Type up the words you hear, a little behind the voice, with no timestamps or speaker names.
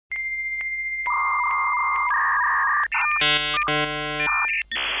Hello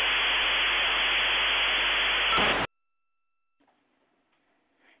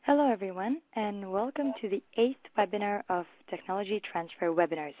everyone, and welcome to the 8th webinar of Technology Transfer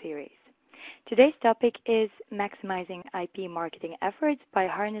webinar series. Today's topic is maximizing IP marketing efforts by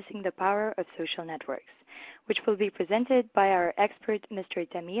harnessing the power of social networks, which will be presented by our expert, Mr.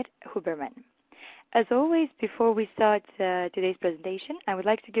 Tamir Huberman. As always, before we start today's presentation, I would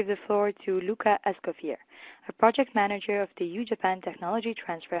like to give the floor to Luca Escoffier, a project manager of the U-Japan Technology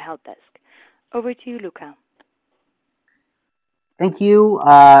Transfer Help Desk. Over to you, Luca. Thank you,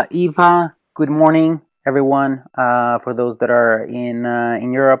 Eva. Good morning, everyone. For those that are in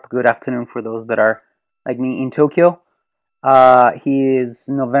Europe, good afternoon for those that are like me in Tokyo. He is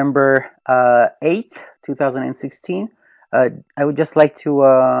November 8th, 2016. I would just like to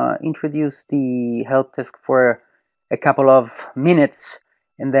introduce the help desk for a couple of minutes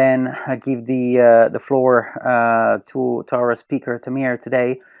and then give the floor to our speaker, Tamir,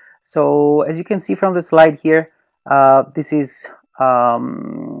 today. So as you can see from the slide here, this is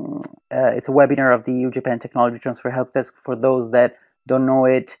it's a webinar of the U-Japan Technology Transfer Help Desk. For those that don't know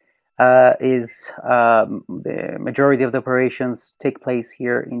it, the majority of the operations take place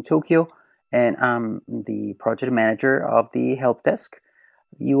here in Tokyo, and I'm the project manager of the help desk.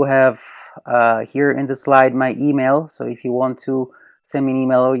 You have here in the slide my email, so if you want to send me an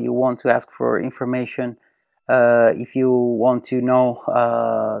email or you want to ask for information, if you want to know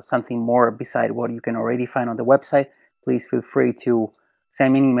something more beside what you can already find on the website, please feel free to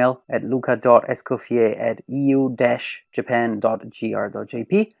send me an email at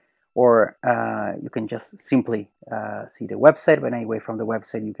luca.escoffier@eu-japan.gr.jp, or you can just simply see the website. But anyway, from the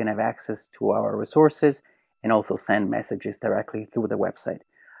website, you can have access to our resources and also send messages directly through the website.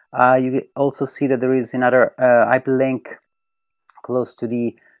 You also see that there is another hyperlink close to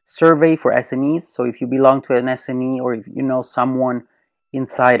the survey for SMEs. So if you belong to an SME or if you know someone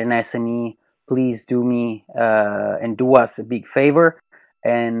inside an SME, please do me and do us a big favor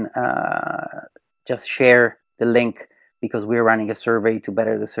and just share the link, because we're running a survey to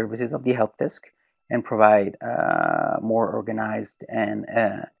better the services of the help desk and provide more organized and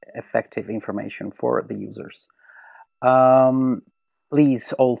effective information for the users.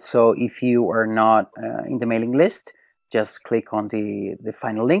 Please also, if you are not in the mailing list, just click on the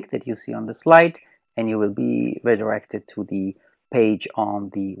final link that you see on the slide, and you will be redirected to the page on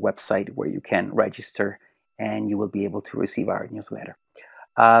the website where you can register and you will be able to receive our newsletter.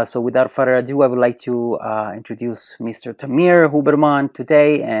 So without further ado, I would like to introduce Mr. Tamir Huberman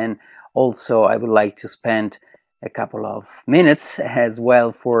today, and also I would like to spend a couple of minutes as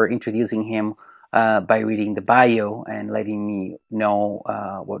well for introducing him by reading the bio and letting me know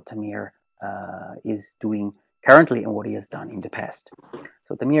what Tamir is doing currently and what he has done in the past.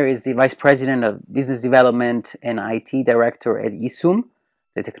 So Tamir is the Vice President of Business Development and IT Director at ISUM,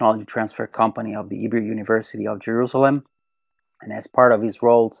 the technology transfer company of the Hebrew University of Jerusalem. And as part of his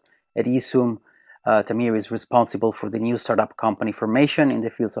roles at ISUM, Tamir is responsible for the new startup company formation in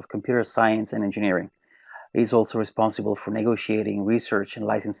the fields of computer science and engineering. He is also responsible for negotiating research and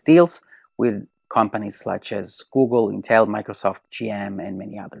license deals with companies such as Google, Intel, Microsoft, GM, and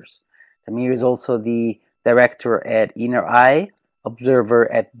many others. Tamir is also the director at Inner Eye, observer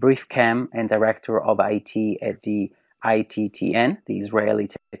at BriefCam, and director of IT at the ITTN, the Israeli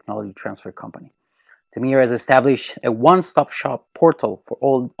technology transfer company. Tamir has established a one-stop shop portal for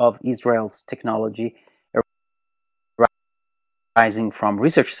all of Israel's technology, arising from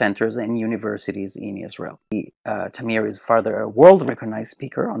research centers and universities in Israel. Tamir is further a world-recognized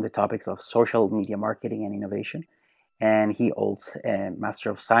speaker on the topics of social media marketing and innovation, and he holds a Master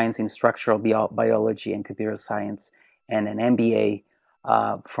of Science in Structural Biology and Computer Science and an MBA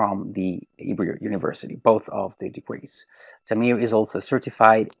from the Hebrew University, both of the degrees. Tamir is also a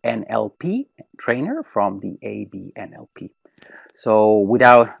certified NLP trainer from the ABNLP. So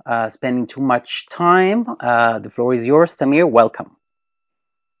without spending too much time, the floor is yours, Tamir. Welcome.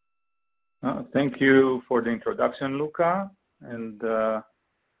 Thank you for the introduction, Luca. And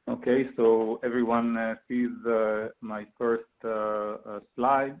okay, so everyone sees my first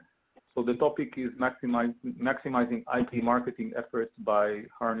slide. So the topic is maximizing IP marketing efforts by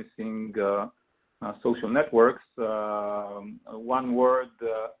harnessing social networks. One word,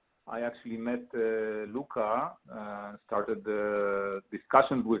 I actually met Luca, started the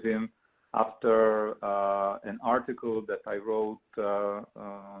discussions with him after an article that I wrote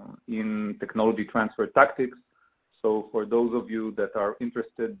in Technology Transfer Tactics. So for those of you that are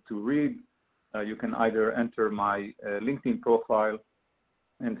interested to read, you can either enter my LinkedIn profile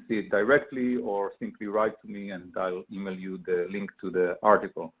and see it directly, or simply write to me and I'll email you the link to the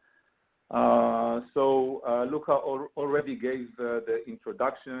article. Luca already gave the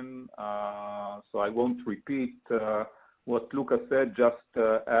introduction, so I won't repeat what Luca said, just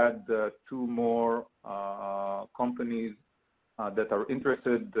add two more companies that are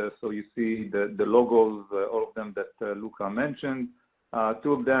interested. So you see the logos, all of them that Luca mentioned.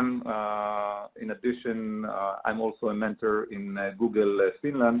 Two of them, in addition, I'm also a mentor in Google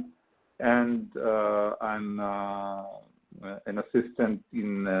Finland, and I'm an assistant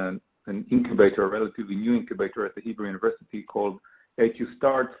in an incubator, a relatively new incubator at the Hebrew University called HU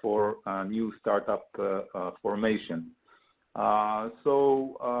Start for new startup formation.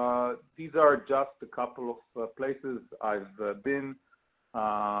 These are just a couple of places I've been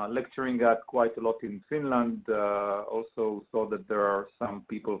lecturing at quite a lot in Finland. Also saw that there are some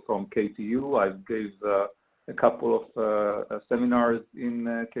people from KTU. I gave a couple of seminars in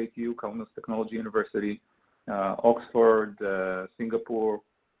KTU, Kaunas Technology University, Oxford, Singapore,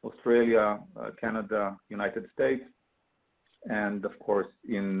 Australia, Canada, United States, and of course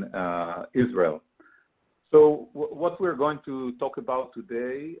in Israel. So what we're going to talk about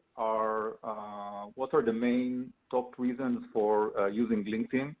today are what are the main top reasons for using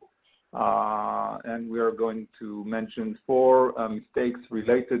LinkedIn. And we are going to mention 4 mistakes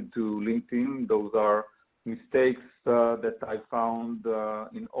related to LinkedIn. Those are mistakes that I found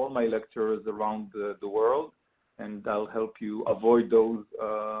in all my lectures around the world, and I'll help you avoid those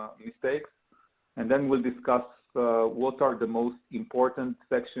mistakes. And then we'll discuss what are the most important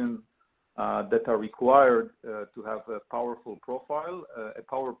sections that are required to have a powerful profile.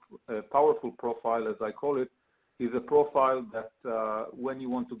 A powerful profile, as I call it, is a profile that when you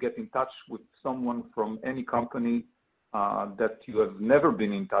want to get in touch with someone from any company that you have never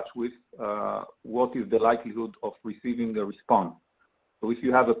been in touch with, what is the likelihood of receiving a response? So if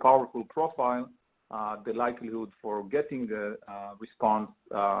you have a powerful profile, the likelihood for getting a response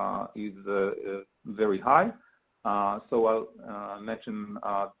is very high. So I'll mention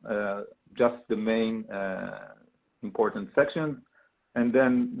just the main important sections, and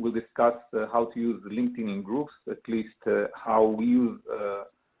then we'll discuss how to use LinkedIn in groups, at least how we use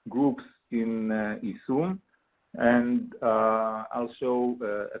groups in ISUM, and I'll show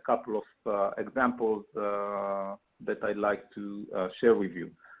a couple of examples that I'd like to share with you.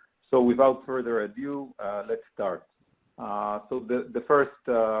 So without further ado, let's start. So the first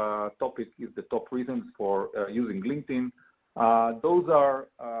topic is the top reasons for using LinkedIn. Those are,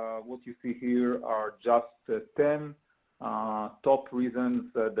 what you see here are just 10 top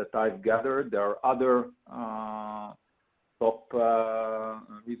reasons that I've gathered. There are other top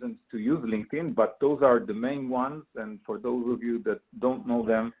reasons to use LinkedIn, but those are the main ones. And for those of you that don't know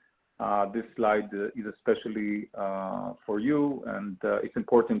them, this slide is especially for you, and it's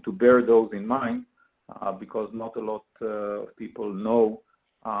important to bear those in mind because not a lot of people know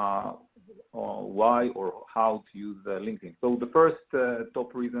why or how to use LinkedIn. So the first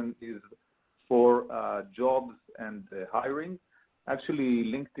top reason is for jobs and hiring. Actually,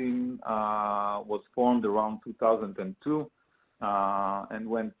 LinkedIn was formed around 2002 and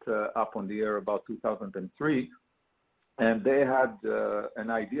went up on the air about 2003. And they had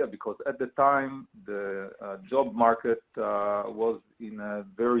an idea because at the time the job market was in a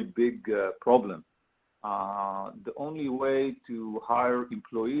very big problem. The only way to hire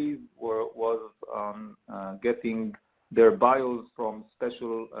employees was getting their bios from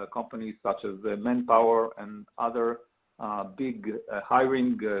special companies such as Manpower and other big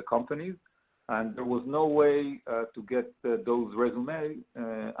hiring companies. And there was no way to get those resumes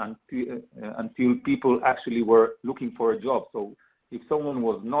until people actually were looking for a job. So if someone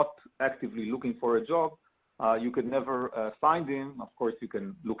was not actively looking for a job, you could never find him. Of course, you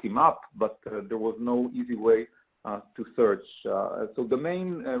can look him up, but there was no easy way to search. So the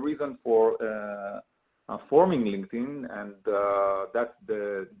main reason for forming LinkedIn, and that's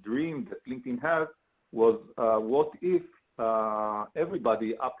the dream that LinkedIn has, was what if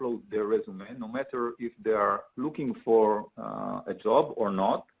everybody uploads their resume, no matter if they are looking for a job or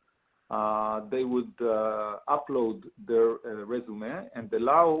not. They would upload their resume and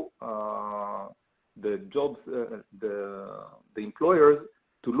allow the jobs, the employers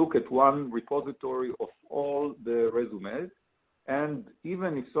to look at one repository of all the resumes. And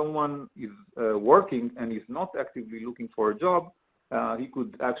even if someone is working and is not actively looking for a job, he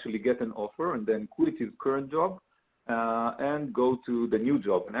could actually get an offer and then quit his current job and go to the new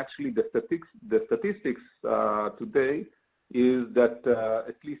job. And actually the statistics today is that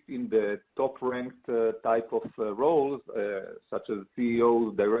at least in the top-ranked type of roles, such as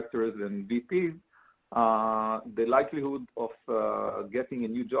CEOs, directors, and VPs, the likelihood of getting a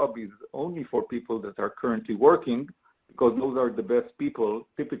new job is only for people that are currently working, because those are the best people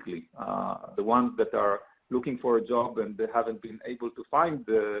typically, the ones that are looking for a job and they haven't been able to find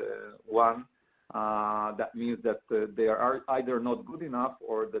one. That means that they are either not good enough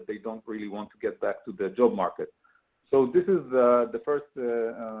or that they don't really want to get back to the job market. So this is the first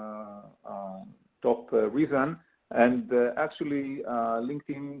top reason. And actually,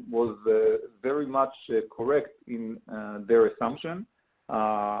 LinkedIn was very much correct in their assumption.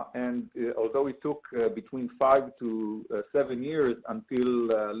 Although it took between 5 to 7 years until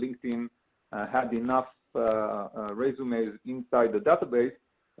LinkedIn had enough resumes inside the database,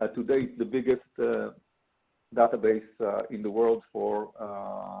 today it's the biggest database in the world for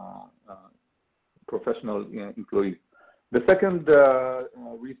professional employees. The second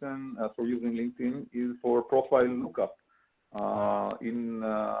reason for using LinkedIn is for profile lookup. In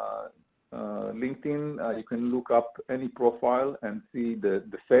LinkedIn, you can look up any profile and see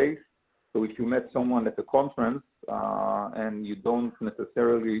the face. So if you met someone at a conference and you don't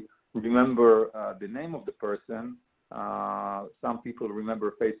necessarily remember the name of the person, some people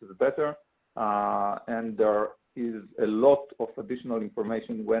remember faces better, and there is a lot of additional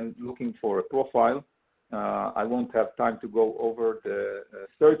information when looking for a profile. I won't have time to go over the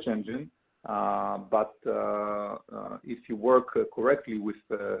search engine, but if you work correctly with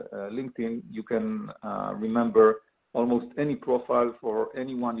LinkedIn, you can remember almost any profile for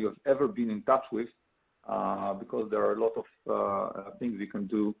anyone you've ever been in touch with, because there are a lot of things you can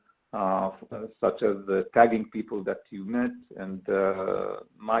do, such as tagging people that you met. And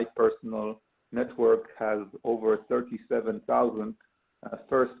my personal network has over 37,000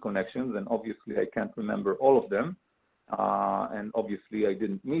 first connections, and obviously I can't remember all of them, and obviously I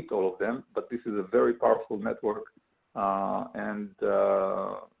didn't meet all of them, but this is a very powerful network, and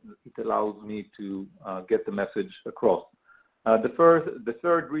it allows me to get the message across. The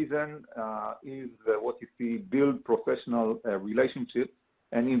third reason is what you see: build professional relationships,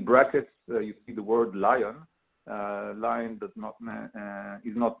 and in brackets you see the word lion. Lion does not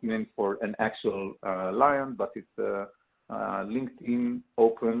is not meant for an actual lion, but it's LinkedIn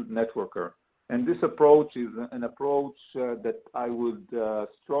Open Networker. And this approach is an approach that I would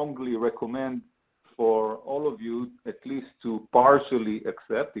strongly recommend for all of you, at least to partially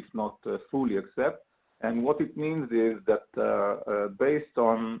accept, if not fully accept. And what it means is that based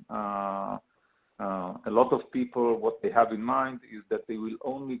on a lot of people, what they have in mind is that they will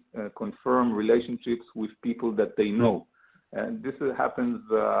only confirm relationships with people that they know. And this happens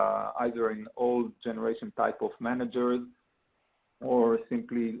either in old generation type of managers, or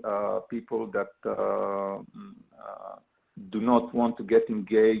simply people that do not want to get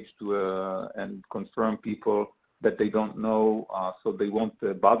engaged and confirm people that they don't know, so they won't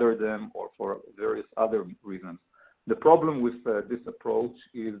bother them, or for various other reasons. The problem with this approach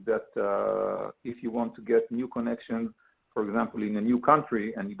is that if you want to get new connections, for example, in a new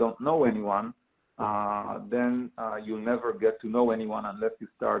country, and you don't know anyone, then you'll never get to know anyone unless you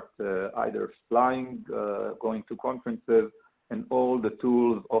start either flying, going to conferences, and all the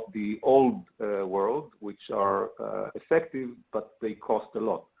tools of the old world, which are effective, but they cost a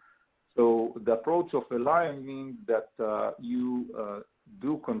lot. So the approach of a lion means that you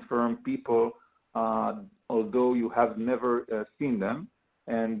do confirm people, although you have never seen them,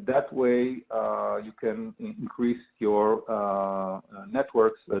 and that way you can increase your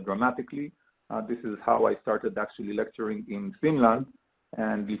networks dramatically. This is how I started actually lecturing in Finland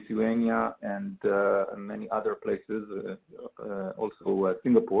and Lithuania and many other places, also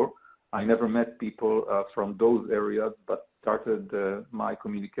Singapore. I never met people from those areas, but started my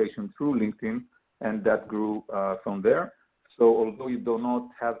communication through LinkedIn, and that grew from there. So although you do not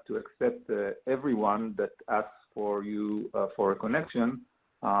have to accept everyone that asks for you for a connection,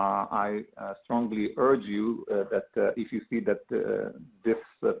 I strongly urge you that if you see that this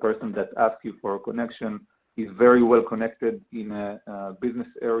person that asks you for a connection is very well connected in a business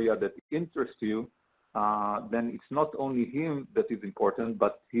area that interests you, then it's not only him that is important,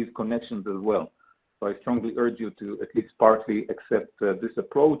 but his connections as well. So I strongly urge you to at least partly accept this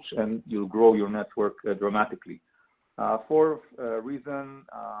approach, and you'll grow your network dramatically. Fourth reason,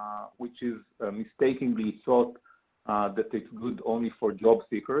 which is mistakenly thought that it's good only for job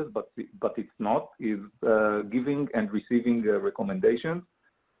seekers, but it's not, is giving and receiving recommendations.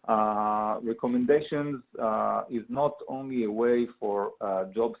 Recommendations is not only a way for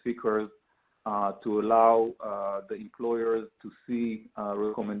job seekers to allow the employers to see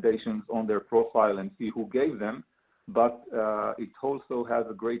recommendations on their profile and see who gave them, but it also has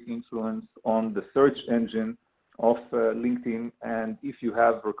a great influence on the search engine of LinkedIn. And if you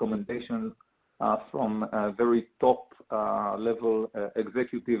have recommendations from very top level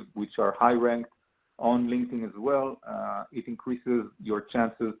executives, which are high ranked, on LinkedIn as well. It increases your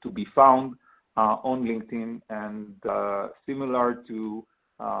chances to be found on LinkedIn, and similar to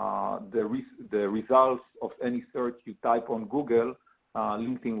the results of any search you type on Google,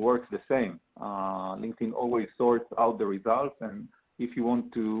 LinkedIn works the same. LinkedIn always sorts out the results, and if you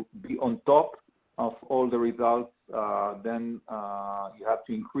want to be on top of all the results, then you have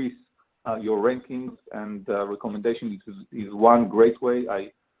to increase your rankings, and recommendation is one great way.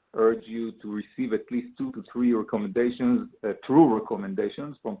 I urge you to receive at least 2 to 3 recommendations, true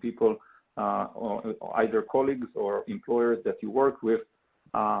recommendations from people, or either colleagues or employers that you work with.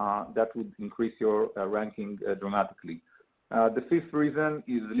 That would increase your ranking dramatically. The fifth reason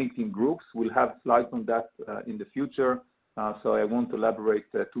is LinkedIn groups. We'll have slides on that in the future, so I won't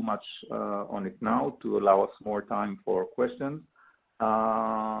elaborate too much on it now to allow us more time for questions.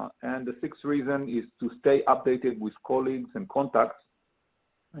 And the sixth reason is to stay updated with colleagues and contacts.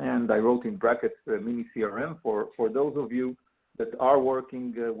 And I wrote in brackets mini CRM for those of you that are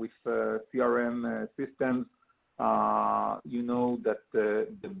working with CRM systems. You know that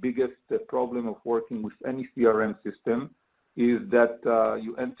the biggest problem of working with any CRM system is that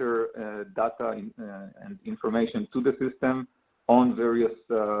you enter data and information to the system on various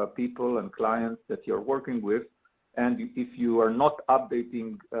people and clients that you're working with. And if you are not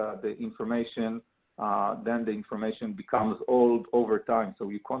updating the information, then the information becomes old over time. So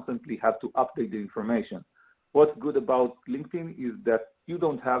you constantly have to update the information. What's good about LinkedIn is that you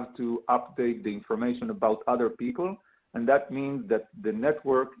don't have to update the information about other people, and that means that the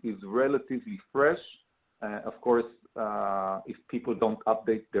network is relatively fresh. Of course, if people don't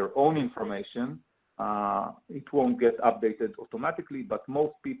update their own information, it won't get updated automatically, but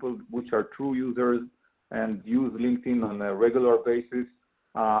most people which are true users and use LinkedIn on a regular basis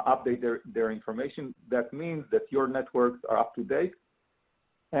update their information. That means that your networks are up to date,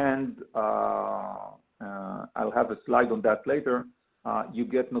 and I'll have a slide on that later. You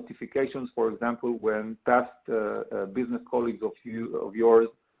get notifications, for example, when past business colleagues of yours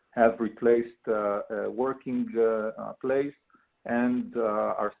have replaced a working place and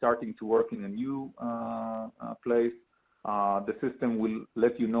are starting to work in a new place. The system will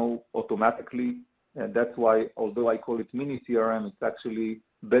let you know automatically. And that's why, although I call it mini CRM, it's actually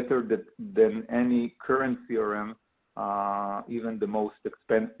better than any current CRM, even the most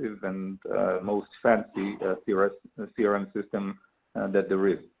expensive and most fancy CRM system that there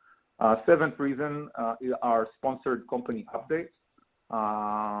is. Seventh reason are sponsored company updates.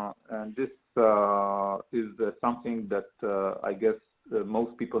 And this is something that I guess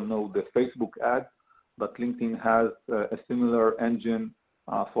most people know, the Facebook ads, but LinkedIn has a similar engine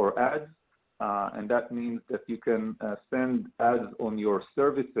for ads. And that means that you can send ads on your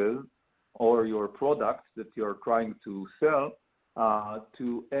services or your products that you're trying to sell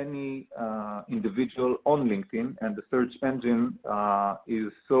to any individual on LinkedIn, and the search engine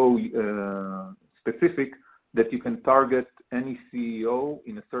is so specific that you can target any CEO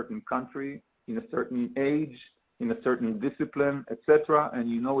in a certain country, in a certain age, in a certain discipline, etc., and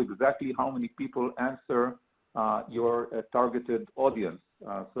you know exactly how many people answer your targeted audience.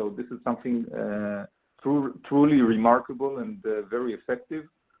 So this is something truly remarkable and very effective.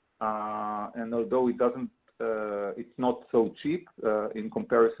 And although it doesn't, it's not so cheap in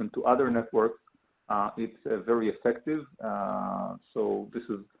comparison to other networks, it's very effective. So this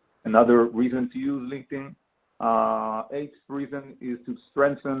is another reason to use LinkedIn. Eighth reason is to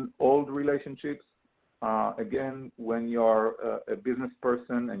strengthen old relationships. Again, when you're a business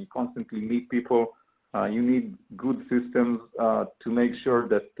person and you constantly meet people, you need good systems to make sure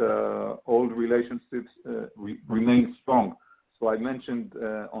that old relationships remain strong. So I mentioned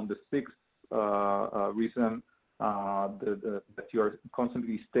on the sixth reason that you're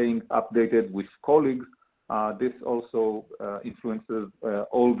constantly staying updated with colleagues. This also influences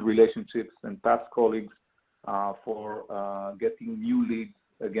old relationships and past colleagues for getting new leads,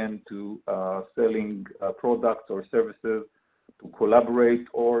 again, to selling products or services, to collaborate,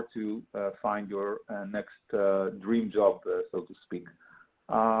 or to find your next dream job, so to speak.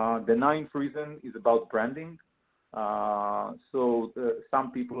 The ninth reason is about branding. So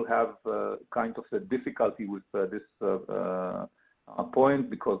some people have kind of a difficulty with this point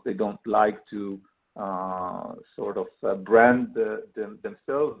because they don't like to sort of brand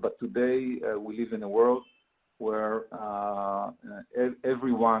themselves. But today we live in a world where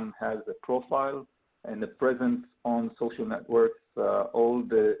everyone has a profile and a presence on social networks. All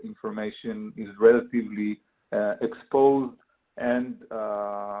the information is relatively exposed, and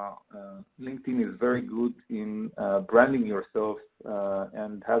LinkedIn is very good in branding yourself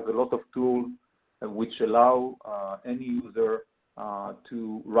and has a lot of tools which allow any user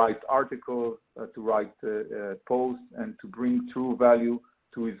to write articles, to write posts, and to bring true value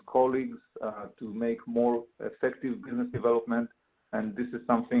to his colleagues, to make more effective business development. And this is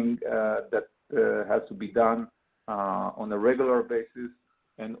something that has to be done on a regular basis.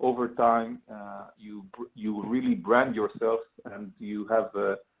 And over time, you really brand yourself, and you have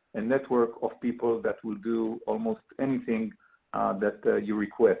a network of people that will do almost anything that you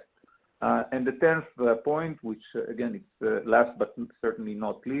request. And the 10th point, which again is last but certainly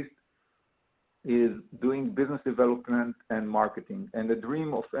not least, is doing business development and marketing. And the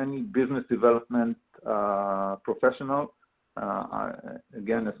dream of any business development professional,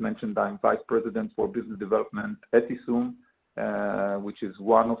 again, as mentioned, I'm Vice President for Business Development at ISUM, which is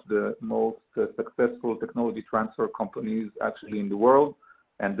one of the most successful technology transfer companies actually in the world,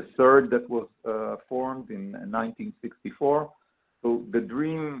 and the third that was formed in 1964. So the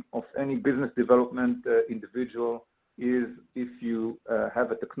dream of any business development individual is, if you have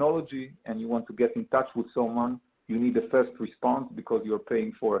a technology and you want to get in touch with someone, you need a first response because you're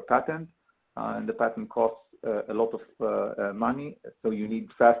paying for a patent, and the patent costs a lot of money, so you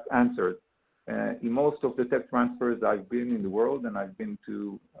need fast answers. In most of the tech transfers I've been in the world, and I've been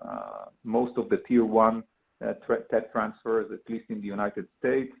to most of the tier 1 tech transfers, at least in the United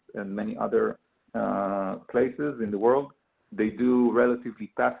States and many other places in the world, they do relatively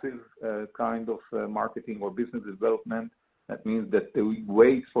passive kind of marketing or business development. That means that they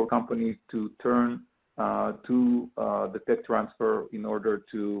wait for companies to turn to the tech transfer in order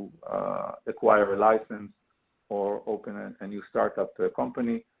to acquire a license or open a new startup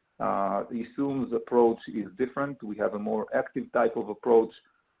company. ISUM's approach is different. We have a more active type of approach,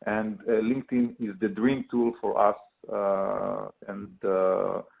 and LinkedIn is the dream tool for us. And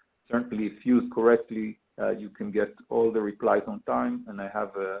certainly, if used correctly, you can get all the replies on time, and I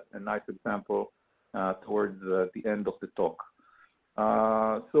have a nice example towards the end of the talk.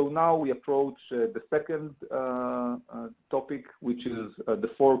 So now we approach the second topic, which is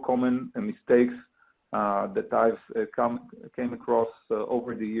the 4 common mistakes that I've came across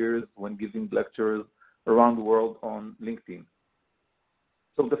over the years when giving lectures around the world on LinkedIn.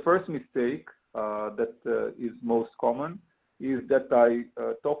 So the first mistake that is most common is that I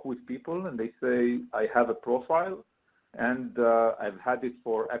talk with people and they say, I have a profile, and I've had it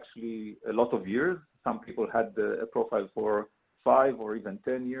for actually a lot of years. Some people had a profile for 5 or even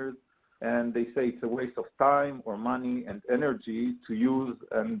 10 years, and they say it's a waste of time or money and energy to use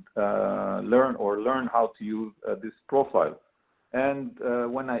and learn how to use this profile. And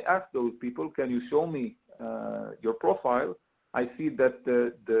when I ask those people, can you show me your profile? I see that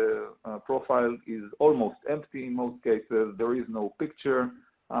the profile is almost empty in most cases. There is no picture,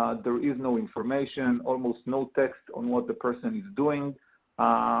 there is no information, almost no text on what the person is doing.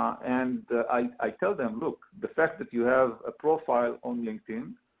 And I tell them, look, the fact that you have a profile on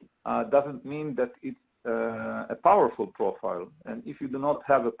LinkedIn doesn't mean that it's a powerful profile. And if you do not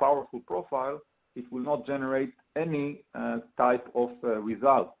have a powerful profile, it will not generate any type of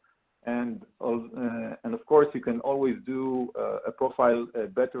result. And of course, you can always do a profile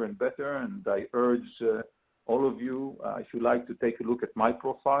better and better. And I urge all of you, if you like, to take a look at my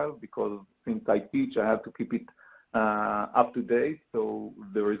profile, because since I teach, I have to keep it up to date. So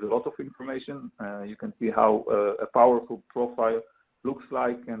there is a lot of information. You can see how a powerful profile looks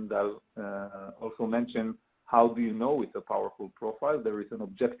like, and I'll also mention how do you know it's a powerful profile. There is an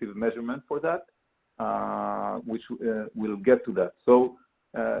objective measurement for that, which we'll get to that. So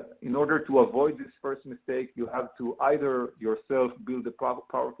in order to avoid this first mistake, you have to either yourself build a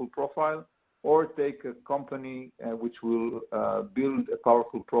powerful profile, or take a company which will build a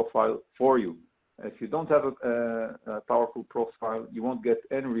powerful profile for you. If you don't have a powerful profile, you won't get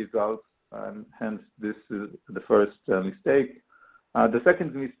any results, and hence this is the first mistake. The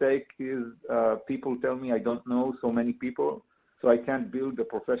second mistake is people tell me I don't know so many people, so I can't build a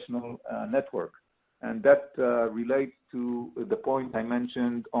professional network. And that relates to the point I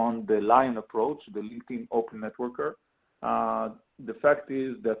mentioned on the LION approach, the LinkedIn Open Networker. The fact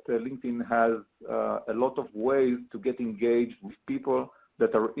is that LinkedIn has a lot of ways to get engaged with people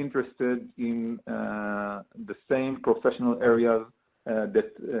that are interested in the same professional areas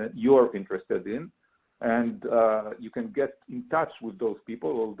that you're interested in. And you can get in touch with those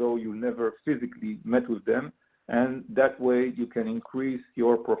people, although you never physically met with them. And that way you can increase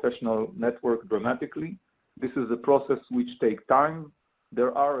your professional network dramatically. This is a process which takes time.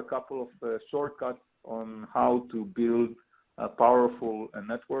 There are a couple of shortcuts on how to build powerful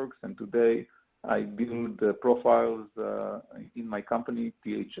networks. And today I build profiles in my company,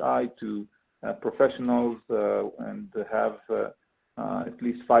 PHI, to professionals and have at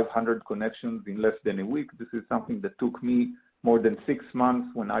least 500 connections in less than a week. This is something that took me more than 6 months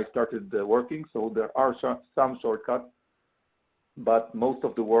when I started working, so there are some shortcuts, but most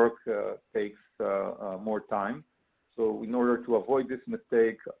of the work takes more time. So in order to avoid this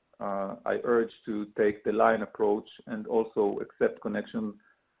mistake, I urge to take the line approach and also accept connections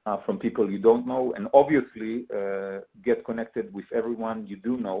from people you don't know, and obviously get connected with everyone you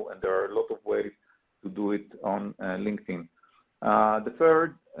do know, and there are a lot of ways to do it on LinkedIn. The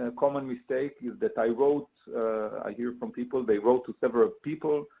third common mistake is that I hear from people, they wrote to several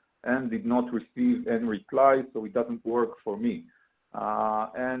people and did not receive any reply, so it doesn't work for me.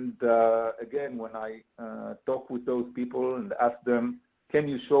 Again, when I talk with those people and ask them, can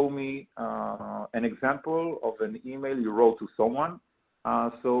you show me an example of an email you wrote to someone?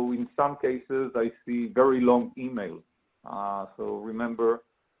 So in some cases, I see very long emails. So remember,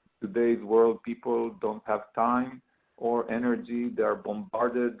 today's world, people don't have time or energy. They are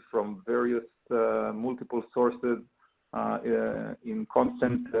bombarded from various multiple sources in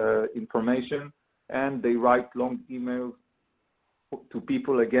constant information, and they write long emails to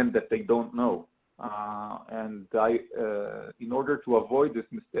people, again, that they don't know. In order to avoid this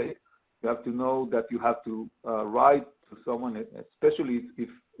mistake, you have to know that you have to write to someone, especially if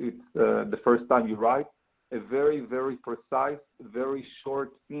it's the first time you write, a very, very precise, very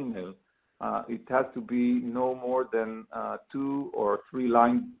short email. It has to be no more than 2 or 3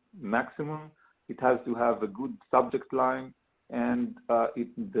 lines maximum. It has to have a good subject line, and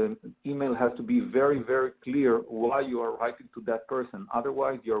the email has to be very, very clear why you are writing to that person.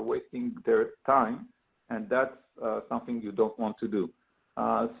 Otherwise, you're wasting their time, and that's something you don't want to do.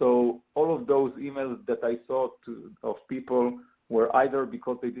 So all of those emails that I saw of people were either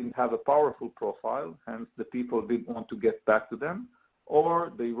because they didn't have a powerful profile, hence the people didn't want to get back to them,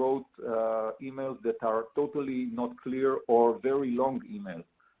 or they wrote emails that are totally not clear or very long emails.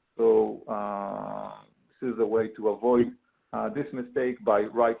 So this is a way to avoid this mistake by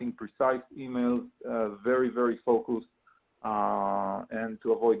writing precise emails, very, very focused, and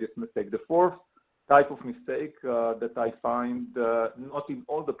to avoid this mistake. The fourth type of mistake that I find, not in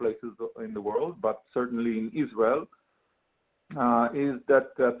all the places in the world, but certainly in Israel, is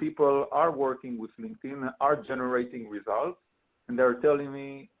that people are working with LinkedIn, are generating results, and they're telling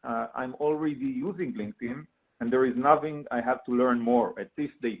me, I'm already using LinkedIn, and there is nothing I have to learn more. At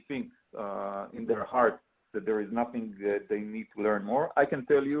least they think in their heart that there is nothing they need to learn more. I can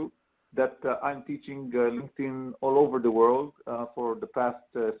tell you that I'm teaching LinkedIn all over the world for the past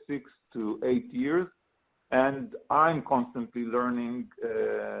 6 to 8 years, and I'm constantly learning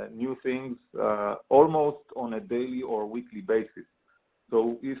new things almost on a daily or weekly basis.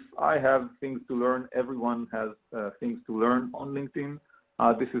 So if I have things to learn, everyone has things to learn on LinkedIn.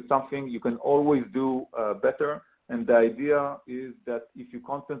 This is something you can always do better. And the idea is that if you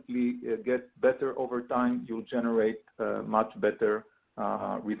constantly get better over time, you'll generate much better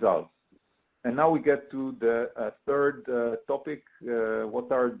results. And now we get to the third topic.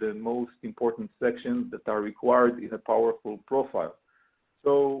 What are the most important sections that are required in a powerful profile?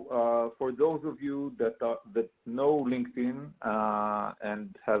 So for those of you that know LinkedIn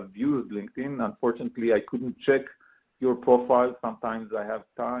and have used LinkedIn, unfortunately I couldn't check your profile. Sometimes I have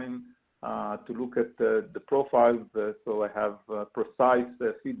time to look at the profiles, so I have precise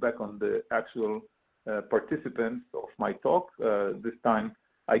feedback on the actual participants of my talk. This time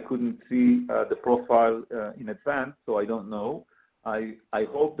I couldn't see the profile in advance, so I don't know. I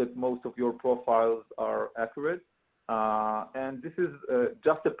hope that most of your profiles are accurate. And this is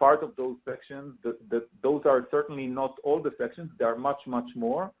just a part of those sections. Those are certainly not all the sections. There are much, much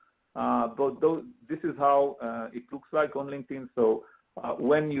more. But this is how it looks like on LinkedIn. So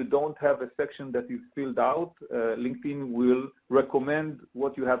when you don't have a section that is filled out, LinkedIn will recommend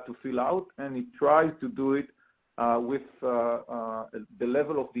what you have to fill out, and it tries to do it with the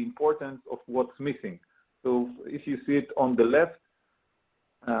level of the importance of what's missing. So if you see it on the left,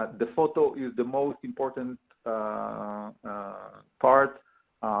 the photo is the most important part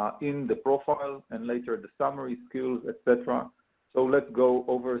in the profile, and later the summary, skills, etc. So let's go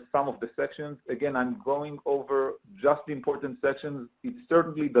over some of the sections. Again, I'm going over just the important sections. It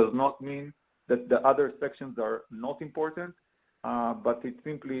certainly does not mean that the other sections are not important, but it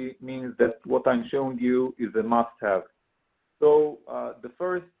simply means that what I'm showing you is a must-have. So the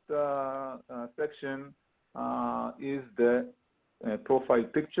first section is the profile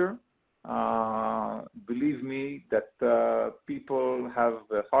picture. Believe me that people have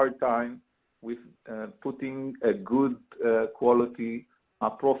a hard time with putting a good quality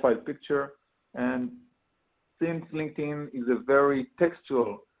profile picture, and since LinkedIn is a very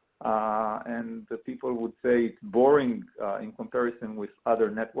textual and the people would say it's boring in comparison with other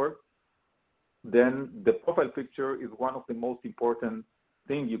networks, then the profile picture is one of the most important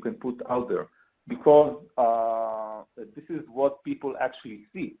things you can put out there, because this is what people actually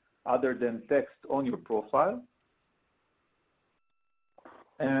see other than text on your profile.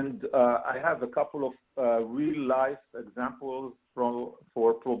 And I have a couple of real-life examples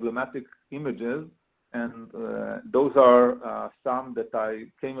for problematic images, and those are some that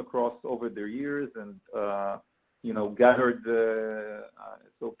I came across over the years and gathered.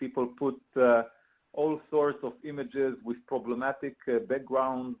 So people put all sorts of images with problematic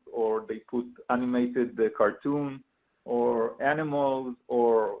backgrounds, or they put animated cartoon or animals,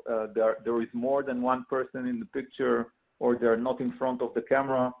 or there is more than one person in the picture, or they're not in front of the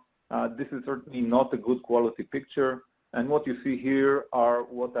camera. This is certainly not a good quality picture. And what you see here are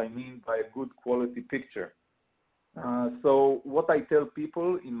what I mean by a good quality picture. So what I tell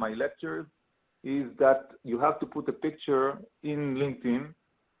people in my lectures is that you have to put a picture in LinkedIn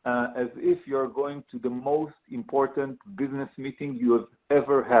as if you're going to the most important business meeting you have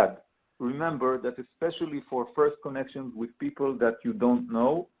ever had. Remember that especially for first connections with people that you don't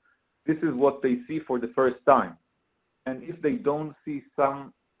know, this is what they see for the first time. And if they don't see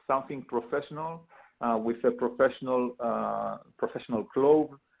something professional, with a professional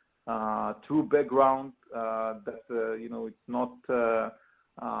clothes, true background, that it's not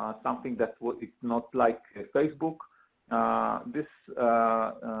something that it's not like Facebook. This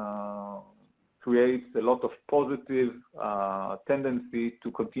creates a lot of positive tendency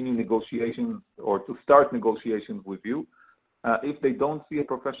to continue negotiations or to start negotiations with you. If they don't see a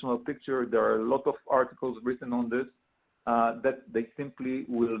professional picture, there are a lot of articles written on this that they simply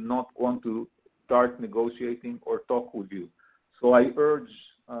will not want to start negotiating or talk with you. So I urge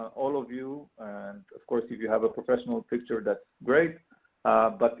all of you, and of course if you have a professional picture, that's great,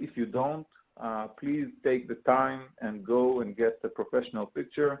 but if you don't, please take the time and go and get a professional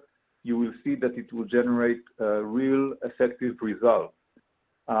picture. You will see that it will generate real effective results.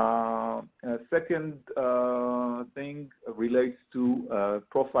 A second thing relates to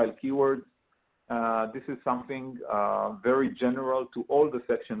profile keywords. This is something very general to all the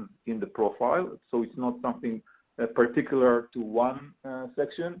sections in the profile, so it's not something particular to one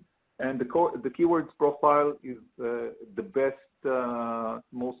section. And the keywords profile is the best,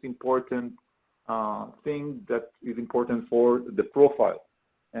 most important thing that is important for the profile.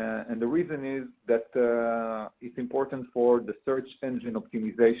 And the reason is that it's important for the search engine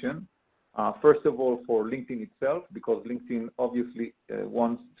optimization. First of all, for LinkedIn itself, because LinkedIn obviously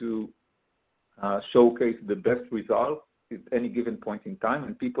wants to showcase the best results at any given point in time,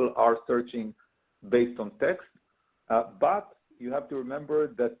 and people are searching based on text. But you have to remember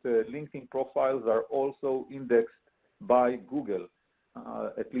that LinkedIn profiles are also indexed by Google,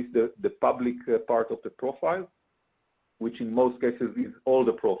 at least the public part of the profile, which in most cases is all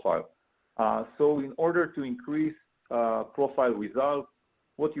the profile. So in order to increase profile results,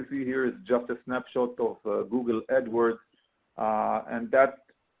 what you see here is just a snapshot of Google AdWords, and that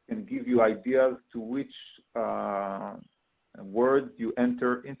can give you ideas to which words you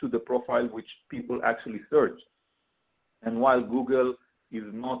enter into the profile which people actually search. And while Google is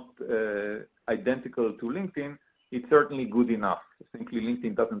not identical to LinkedIn, it's certainly good enough. Simply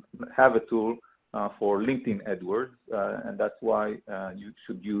LinkedIn doesn't have a tool for LinkedIn AdWords, and that's why you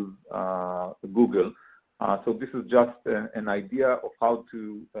should use Google. So this is just an idea of how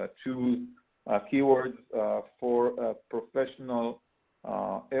to choose keywords for professional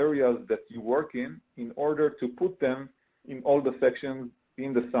areas that you work in order to put them in all the sections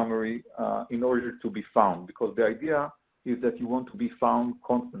in the summary in order to be found, because the idea is that you want to be found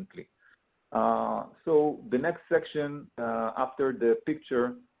constantly. So the next section after the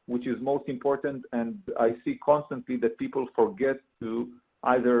picture, which is most important, and I see constantly that people forget to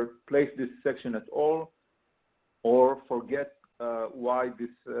either place this section at all or forget why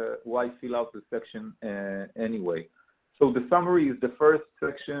fill out the section anyway. So the summary is the first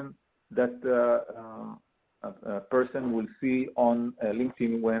section that a person will see on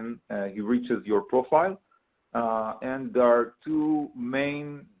LinkedIn when he reaches your profile. And there are two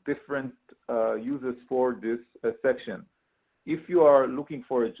main different uses for this section. If you are looking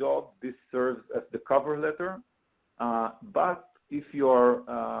for a job, this serves as the cover letter. But if you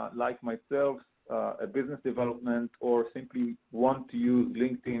are, like myself, a business development or simply want to use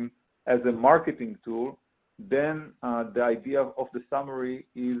LinkedIn as a marketing tool, then the idea of the summary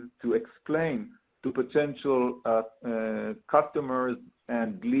is to explain to potential customers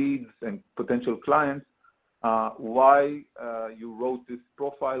and leads and potential clients why you wrote this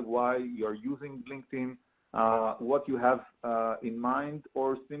profile, why you're using LinkedIn, what you have in mind,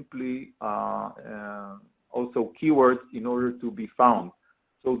 or simply also keywords in order to be found.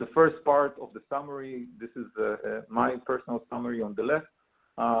 So the first part of the summary, this is my personal summary on the left.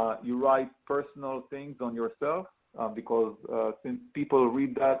 You write personal things on yourself because since people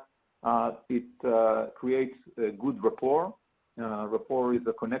read that, it creates a good rapport. Rapport is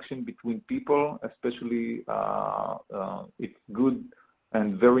a connection between people, especially it's good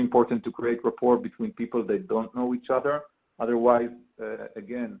and very important to create rapport between people that don't know each other. Otherwise,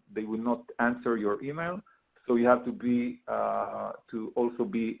 again, they will not answer your email. So you have to be to also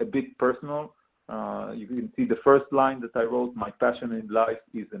be a bit personal. You can see the first line that I wrote, my passion in life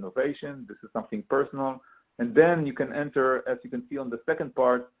is innovation. This is something personal. And then you can enter, as you can see on the second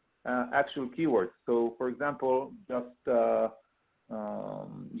part, actual keywords. So for example, just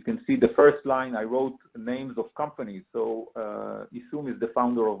you can see the first line, I wrote names of companies. So Isum is the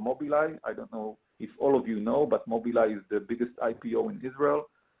founder of Mobileye. I don't know if all of you know, but Mobileye is the biggest IPO in Israel.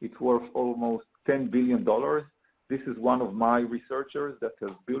 It's worth almost $10 billion. This is one of my researchers that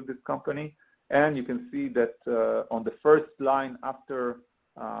has built this company. And you can see that on the first line after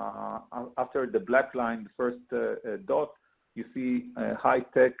the black line, the first dot, you see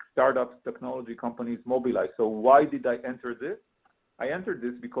high-tech startups, technology companies, Mobileye. So why did I enter this? I entered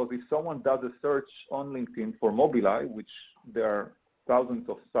this because if someone does a search on LinkedIn for Mobileye, which there are thousands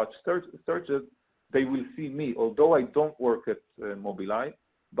of such searches, they will see me, although I don't work at Mobileye.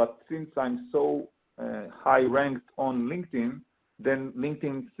 But since I'm so high ranked on LinkedIn, then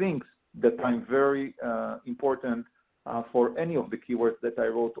LinkedIn thinks that I'm very important for any of the keywords that I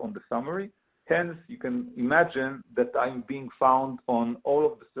wrote on the summary. Hence, you can imagine that I'm being found on all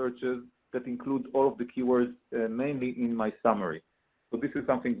of the searches that include all of the keywords, mainly in my summary. So this is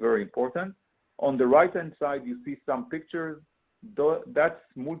something very important. On the right-hand side, you see some pictures. That's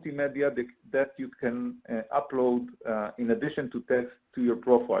multimedia that you can upload in addition to text to your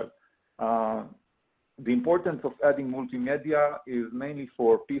profile. The importance of adding multimedia is mainly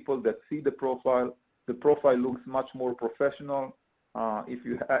for people that see the profile. The profile looks much more professional.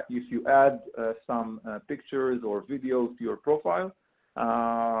 If you add some pictures or videos to your profile,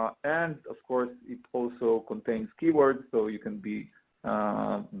 and of course it also contains keywords, so you can be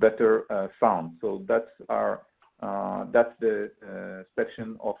better found. So that's the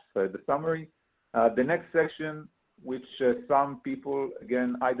section of the summary. The next section, which some people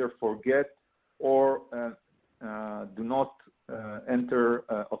again either forget or do not enter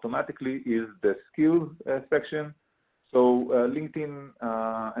automatically, is the skills section. So LinkedIn,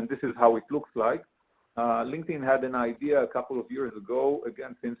 and this is how it looks like. LinkedIn had an idea a couple of years ago,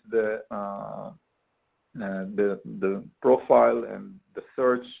 again, since the profile and the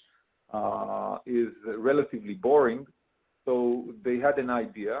search is relatively boring. So they had an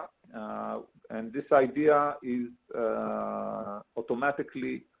idea, and this idea is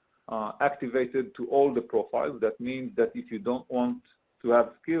automatically activated to all the profiles. That means that if you don't want to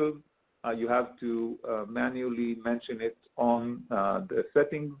have skills, you have to manually mention it on the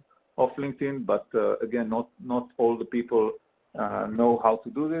settings of LinkedIn, but again, not all the people know how to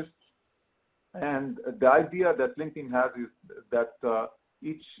do this. And the idea that LinkedIn has is that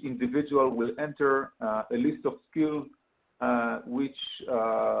each individual will enter a list of skills which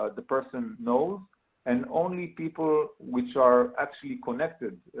the person knows, and only people which are actually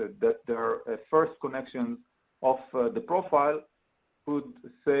connected, that their first connections of the profile could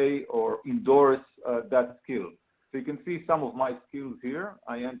say or endorse that skill. So you can see some of my skills here.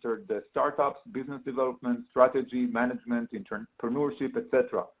 I entered the startups, business development, strategy, management, entrepreneurship,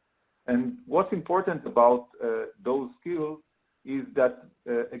 etc. And what's important about those skills is that,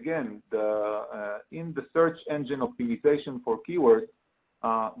 again, in the search engine optimization for keywords,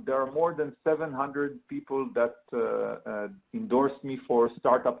 there are more than 700 people that endorse me for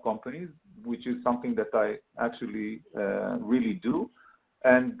startup companies, which is something that I actually really do.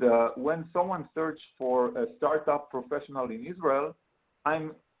 And when someone searches for a startup professional in Israel,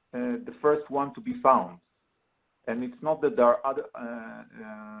 I'm the first one to be found. And it's not that there are other,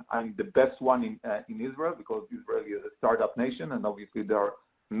 I'm the best one in Israel, because Israel is a startup nation, and obviously there are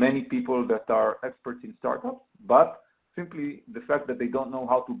many people that are experts in startups, but simply the fact that they don't know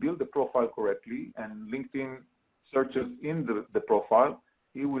how to build the profile correctly, and LinkedIn searches in the profile,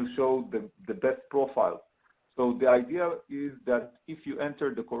 it will show the best profile. So the idea is that if you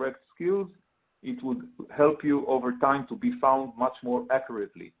enter the correct skills, it would help you over time to be found much more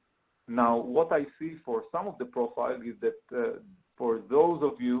accurately. Now, what I see for some of the profiles is that for those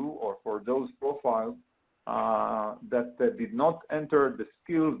of you or for those profiles that did not enter the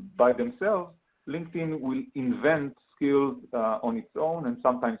skills by themselves, LinkedIn will invent skills on its own, and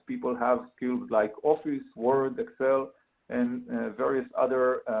sometimes people have skills like Office, Word, Excel, and various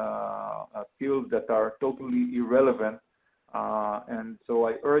other skills that are totally irrelevant And so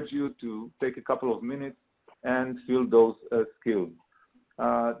I urge you to take a couple of minutes and fill those skills.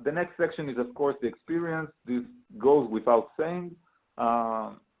 The next section is, of course, the experience. This goes without saying.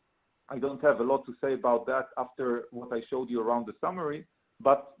 I don't have a lot to say about that after what I showed you around the summary,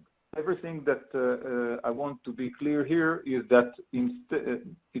 but everything that I want to be clear here is that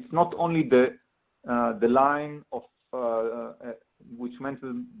it's not only the line of which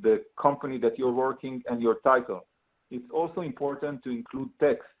mentions the company that you're working and your title. It's also important to include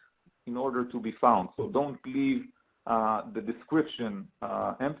text in order to be found. So don't leave the description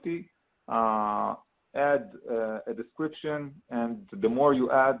empty. Add a description, and the more you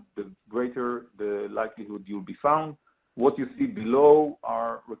add, the greater the likelihood you'll be found. What you see below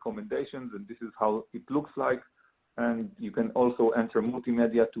are recommendations, and this is how it looks like. And you can also enter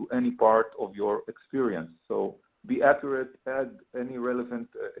multimedia to any part of your experience. So be accurate, add any relevant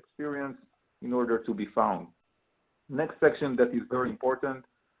experience in order to be found. Next section that is very important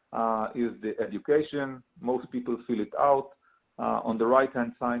is the education. Most people fill it out. On the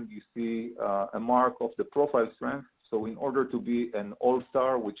right-hand side, you see a mark of the profile strength. So in order to be an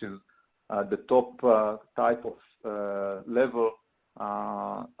all-star, which is the top type of level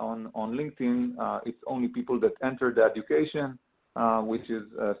on LinkedIn, it's only people that enter the education, which is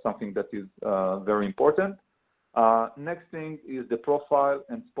something that is very important. Next thing is the profile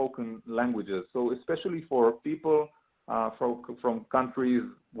and spoken languages. So especially for people from countries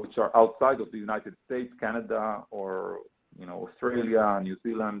which are outside of the United States, Canada, or Australia, New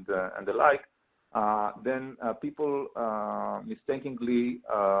Zealand, and the like, then people mistakenly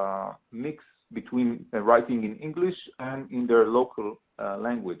mix between writing in English and in their local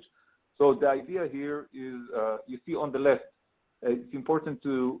language. So the idea here is, you see on the left, it's important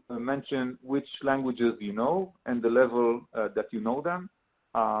to mention which languages you know and the level that you know them.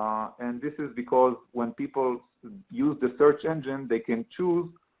 And this is because when people use the search engine, they can choose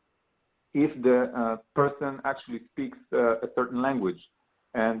if the person actually speaks a certain language.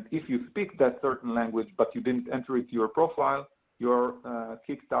 And if you speak that certain language, but you didn't enter it to your profile, you're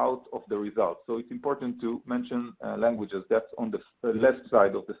kicked out of the results. So it's important to mention languages. That's on the left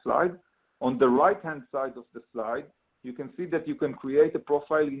side of the slide. On the right-hand side of the slide, you can see that you can create a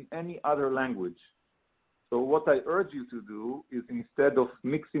profile in any other language. So what I urge you to do is, instead of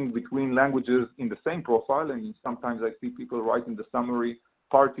mixing between languages in the same profile, and sometimes I see people write in the summary,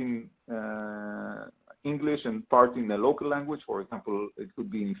 part in English and part in a local language. For example, it could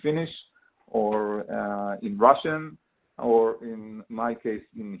be in Finnish or in Russian, or in my case,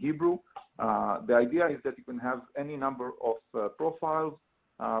 in Hebrew. The idea is that you can have any number of profiles.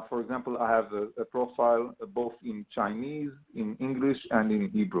 For example, I have a profile both in Chinese, in English, and in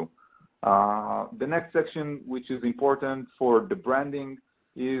Hebrew. The next section, which is important for the branding,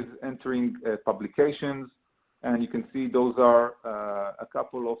 is entering publications. And you can see those are a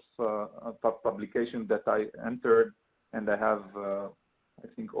couple of publications that I entered, and I have, I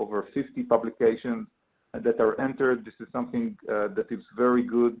think, over 50 publications that are entered. This is something that is very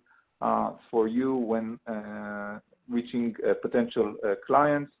good for you when reaching potential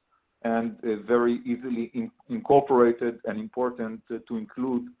clients, and very easily incorporated and important to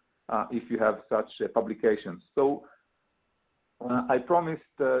include if you have such publications. So I promised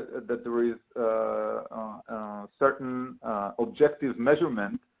that there is certain objective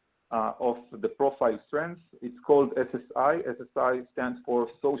measurement of the profile strength. It's called SSI. SSI stands for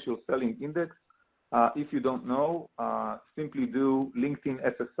Social Selling Index. If you don't know, simply do LinkedIn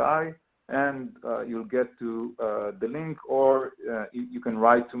SSI, and you'll get to the link, or you can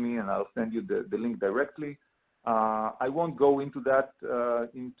write to me and I'll send you the link directly. I won't go into that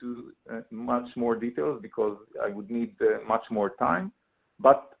into much more details because I would need much more time.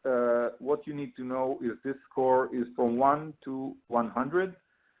 But what you need to know is this score is from 1 to 100.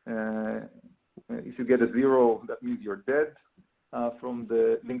 If you get a 0, that means you're dead from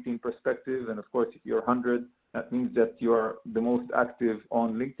the LinkedIn perspective. And of course, if you're 100, that means that you're the most active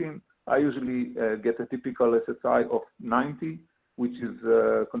on LinkedIn. I usually get a typical SSI of 90, which is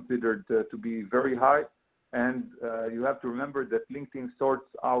considered to be very high. And you have to remember that LinkedIn sorts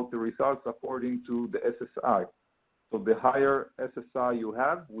out the results according to the SSI. So the higher SSI you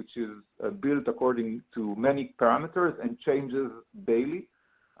have, which is built according to many parameters and changes daily,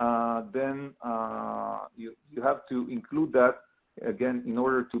 then you have to include that, again, in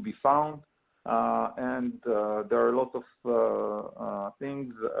order to be found. And there are a lot of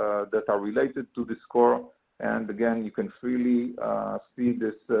things that are related to the score. And again, you can freely see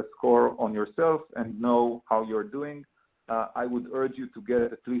this score on yourself and know how you're doing. I would urge you to get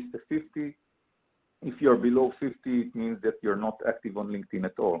at least a 50. If you're below 50, it means that you're not active on LinkedIn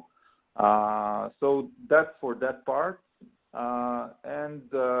at all. So that's for that part. and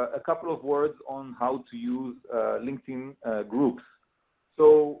a couple of words on how to use LinkedIn groups.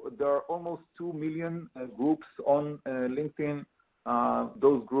 So there are almost 2 million groups on LinkedIn.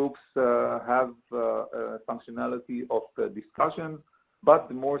 Those groups have functionality of discussion, but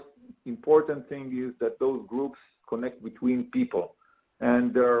the most important thing is that those groups connect between people.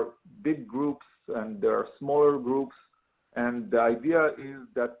 And there are big groups and there are smaller groups. And the idea is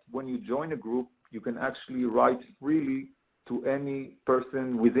that when you join a group, you can actually write freely to any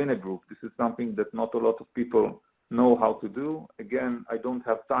person within a group. This is something that not a lot of people know how to do. Again, I don't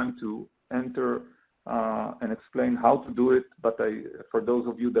have time to enter and explain how to do it, but for those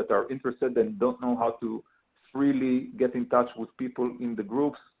of you that are interested and don't know how to freely get in touch with people in the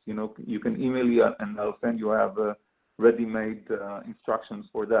groups, you can email me and I'll send you. I have ready-made instructions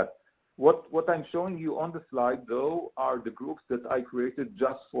for that. What I'm showing you on the slide, though, are the groups that I created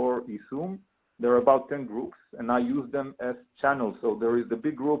just for ISUM. There are about 10 groups, and I use them as channels. So there is the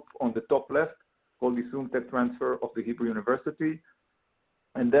big group on the top left called ISUM Tech Transfer of the Hebrew University.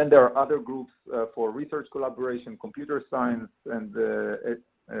 And then there are other groups for research collaboration, computer science, and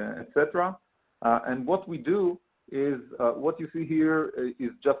etc. And what we do is, what you see here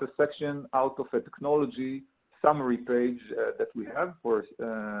is just a section out of a technology summary page that we have for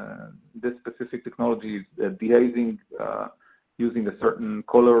this specific technology, dehazing using a certain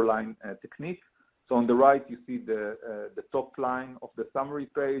color line technique. So on the right, you see the top line of the summary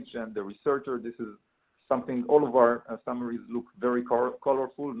page and the researcher. This is something, all of our summaries look very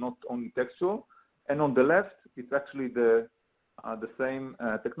colorful, not only textual. And on the left, it's actually the same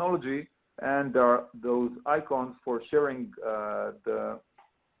technology, and there are those icons for sharing the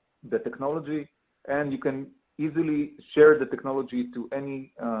technology, and you can easily share the technology to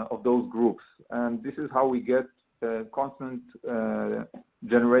any of those groups. And this is how we get constant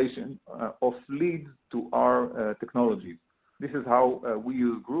generation of leads to our technologies. This is how we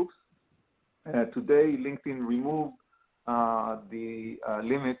use groups. Today, LinkedIn removed the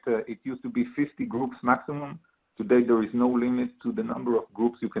limit. It used to be 50 groups maximum. Today, there is no limit to the number of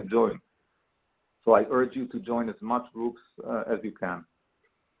groups you can join. So I urge you to join as much groups as you can.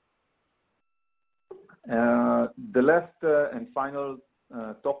 The last and final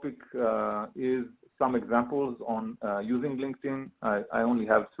topic is some examples on using LinkedIn. I only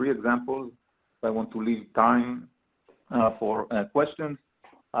have 3 examples. I want to leave time for questions.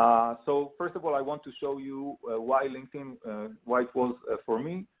 So first of all, I want to show you why LinkedIn, why it was for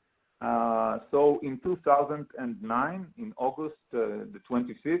me. So in 2009, in August the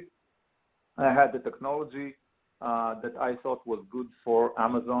 25th, I had the technology that I thought was good for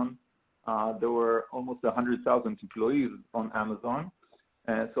Amazon. There were almost 100,000 employees on Amazon.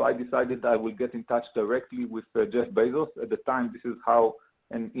 So I decided I will get in touch directly with Jeff Bezos. At the time, this is how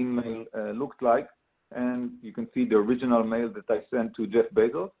an email looked like. And you can see the original mail that I sent to Jeff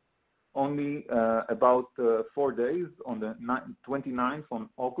Bezos. Only about 4 days, on the 29th of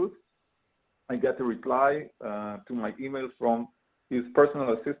August, I got a reply to my email from his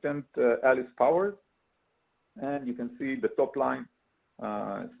personal assistant, Alice Powers. And you can see the top line.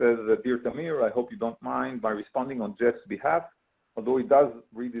 It says, "Dear Tamir, I hope you don't mind by responding on Jeff's behalf. Although he does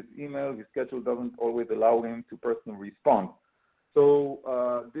read his email, his schedule doesn't always allow him to personally respond."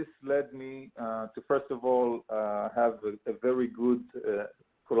 So this led me to, first of all, have a very good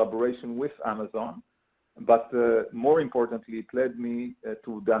collaboration with Amazon. But more importantly, it led me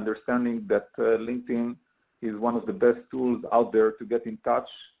to the understanding that LinkedIn is one of the best tools out there to get in touch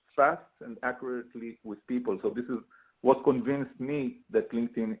fast and accurately with people. So this is what convinced me that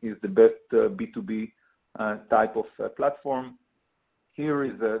LinkedIn is the best B2B type of platform. Here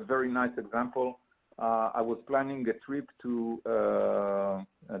is a very nice example. I was planning a trip to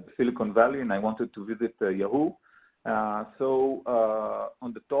Silicon Valley, and I wanted to visit Yahoo. So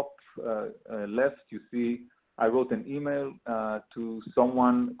on the top left, you see I wrote an email to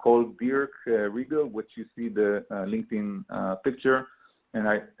someone called Dirk Riegel, which you see the LinkedIn picture. And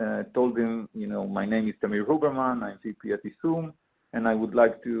I told him, my name is Tamir Huberman, I'm VP at ISUM, and I would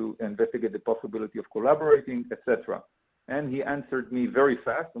like to investigate the possibility of collaborating, etc. And he answered me very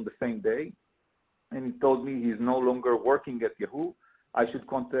fast on the same day. And he told me he's no longer working at Yahoo. I should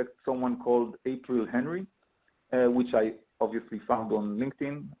contact someone called April Henry, which I obviously found on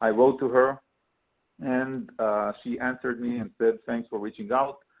LinkedIn. I wrote to her, and she answered me and said, "Thanks for reaching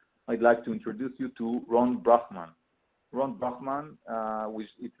out. I'd like to introduce you to Ron Brachman." Ron Brachman,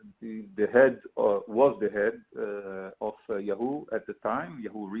 which is the head, was the head of Yahoo at the time,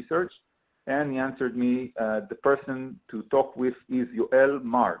 Yahoo Research. And he answered me, the person to talk with is Yoel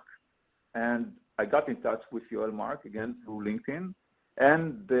Mark. And I got in touch with Yoel Mark, again, through LinkedIn. And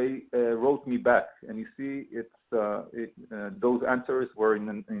they wrote me back. And you see, those answers were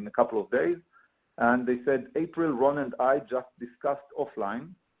in a couple of days. And they said, April, Ron, and I just discussed offline.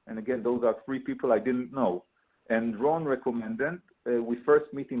 And again, those are 3 people I didn't know. And Ron recommended we first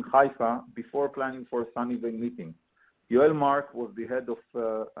meet in Haifa before planning for a Sunnyvale meeting. Yoel Mark was the head of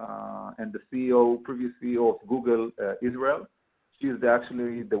and the CEO, previous CEO of Google Israel. She's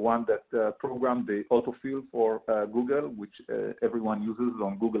actually the one that programmed the autofill for Google, which everyone uses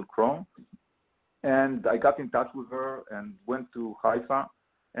on Google Chrome. And I got in touch with her and went to Haifa.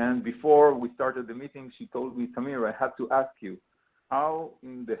 And before we started the meeting, she told me, Tamir, I have to ask you, how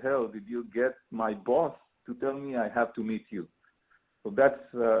in the hell did you get my boss to tell me I have to meet you? So that's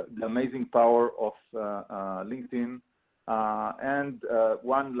the amazing power of LinkedIn. And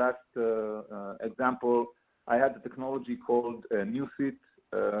one last example, I had a technology called Newsfeed.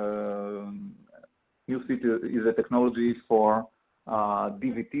 Newsfeed is a technology for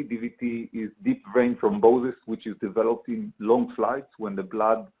DVT. DVT is deep vein thrombosis, which is developed in long flights when the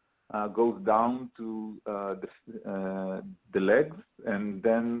blood goes down to the legs, and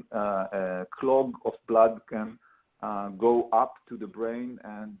then a clog of blood can go up to the brain,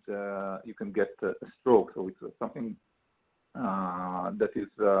 and you can get a stroke. So it's something that is,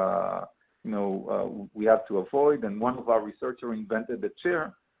 we have to avoid. And one of our researchers invented a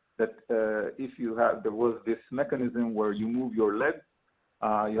chair that there was this mechanism where you move your legs.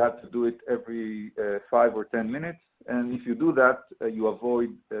 You have to do it every 5 or 10 minutes. And if you do that, you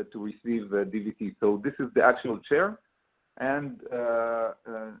avoid to receive DVT. So this is the actual chair. And the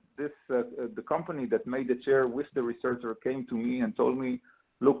company that made the chair with the researcher came to me and told me,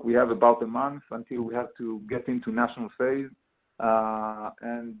 look, we have about a month until we have to get into national phase.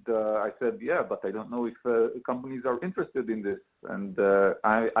 And I said, yeah, but I don't know if companies are interested in this. And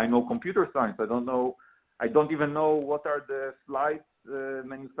I know computer science. I don't even know what are the flight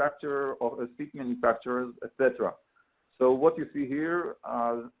manufacturer or seat manufacturers, etc. So what you see here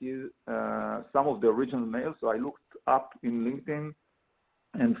is some of the original mail. So I looked up in LinkedIn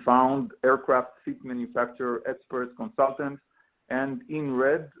and found aircraft seat manufacturer experts, consultants. And in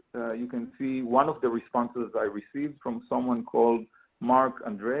red, you can see one of the responses I received from someone called Mark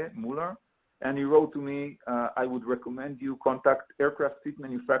Andre Muller. And he wrote to me, I would recommend you contact aircraft seat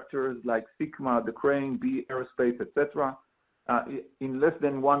manufacturers like Sigma, the Crane, B Aerospace, etc. In less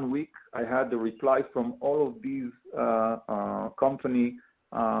than 1 week, I had the replies from all of these companies,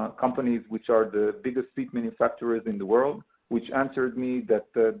 which are the biggest seat manufacturers in the world, which answered me that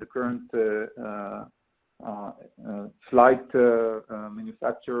the current flight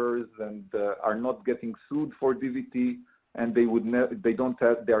manufacturers are not getting sued for DVT, and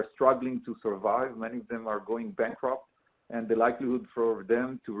they are struggling to survive. Many of them are going bankrupt, and the likelihood for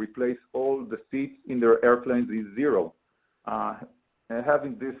them to replace all the seats in their airplanes is 0.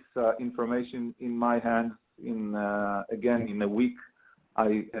 Having this information in my hands, again in a week,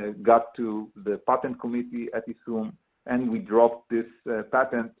 I got to the patent committee at ISUM, and we dropped this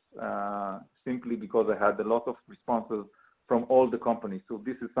patent simply because I had a lot of responses from all the companies. So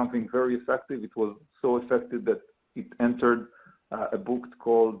this is something very effective. It was so effective that it entered a book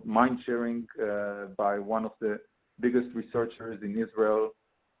called Mind Sharing by one of the biggest researchers in Israel,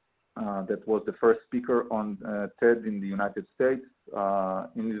 that was the first speaker on TED in the United States,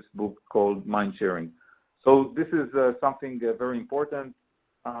 in this book called Mind Sharing. So this is something very important.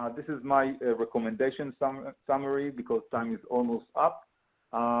 This is my recommendation summary because time is almost up.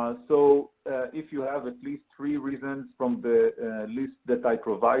 So if you have at least 3 reasons from the list that I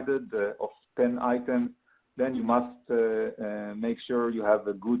provided of 10 items, then you must make sure you have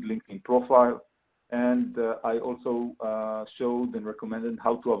a good LinkedIn profile. And I also showed and recommended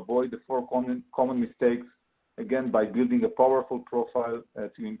how to avoid the 4 common mistakes, again, by building a powerful profile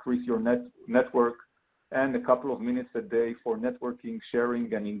to increase your network, and a couple of minutes a day for networking,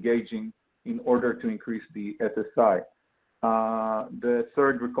 sharing, and engaging in order to increase the SSI. The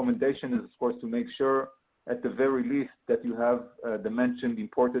third recommendation is, of course, to make sure at the very least that you have the mentioned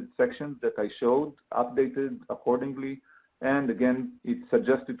imported sections that I showed updated accordingly. And again, it's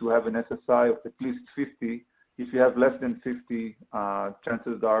suggested to have an SSI of at least 50. If you have less than 50,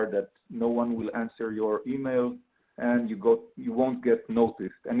 chances are that no one will answer your email, and you won't get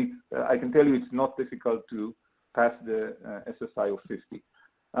noticed. And I can tell you it's not difficult to pass the SSI of 50.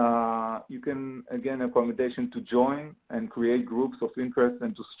 You can, again, accommodation to join and create groups of interest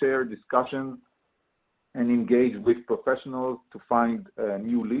and to share discussions and engage with professionals to find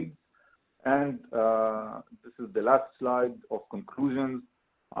new leads. And this is the last slide of conclusions.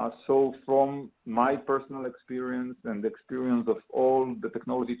 So from my personal experience and the experience of all the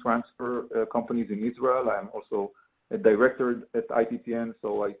technology transfer companies in Israel, I'm also a director at ITTN,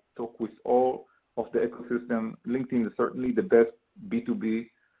 so I talk with all of the ecosystem. LinkedIn is certainly the best B2B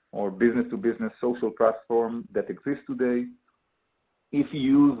or business-to-business social platform that exists today. If you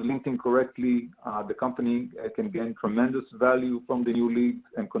use LinkedIn correctly, the company can gain tremendous value from the new leads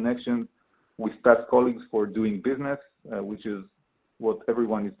and connections with past colleagues for doing business, which is what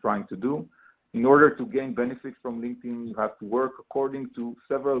everyone is trying to do. In order to gain benefit from LinkedIn, you have to work according to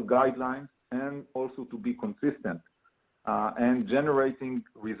several guidelines and also to be consistent. And generating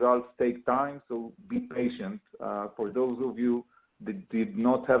results take time, so be patient. For those of you that did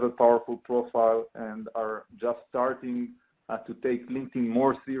not have a powerful profile and are just starting to take LinkedIn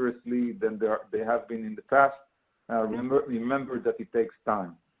more seriously than they have been in the past, remember that it takes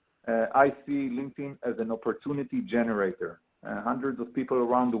time. I see LinkedIn as an opportunity generator. Hundreds of people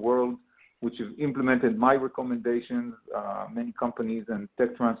around the world which have implemented my recommendations, many companies and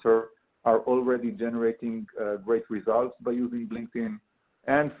tech transfer are already generating great results by using LinkedIn.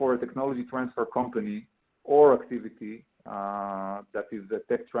 And for a technology transfer company or activity that is a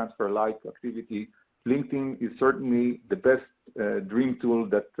tech transfer-like activity, LinkedIn is certainly the best dream tool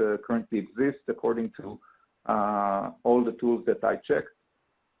that currently exists according to all the tools that I checked,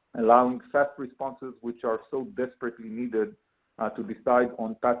 allowing fast responses which are so desperately needed to decide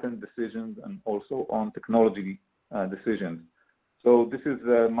on patent decisions and also on technology decisions. So this is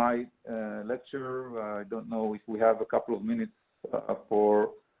my lecture. I don't know if we have a couple of minutes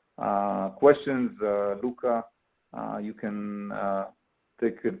for questions. Luca, you can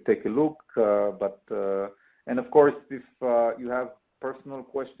take a look. And of course, if you have personal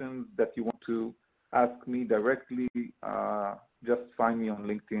questions that you want to ask me directly, just find me on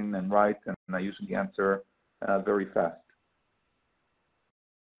LinkedIn and write, and I usually answer very fast.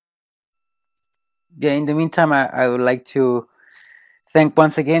 Yeah, in the meantime, I would like to thank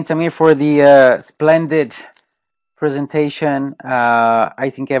once again Tamir for the splendid presentation. I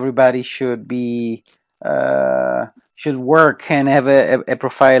think everybody should be should work and have a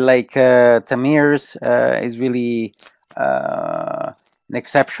profile like Tamir's. Is really an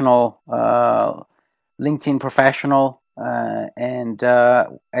exceptional LinkedIn professional. And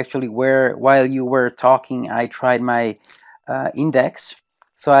actually, while you were talking, I tried my index.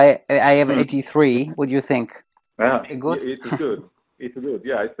 So I have 83. What do you think? Yeah, Good? it's good. It's good.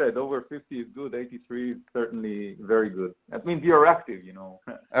 Yeah, I said over 50 is good. 83 is certainly very good. That means you're active, you know.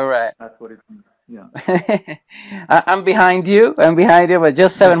 All right. That's what it means. Yeah. I'm behind you. But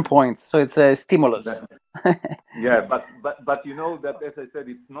just 7 points. So it's a stimulus. Yeah, but you know that, as I said,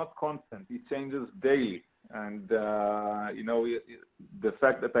 it's not constant. It changes daily. And, you know, the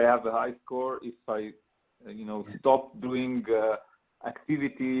fact that I have a high score, if I, you know, stop doing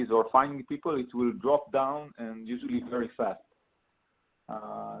activities or finding people, it will drop down and usually very fast.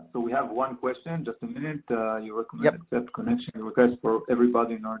 So we have one question, just a minute. You recommend accept connection requests for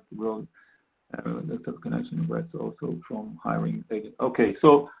everybody in order to grow. Accept connection requests also from hiring agents. Okay,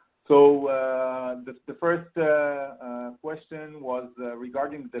 so the first question was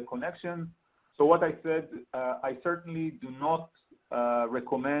regarding the connection. So what I said, I certainly do not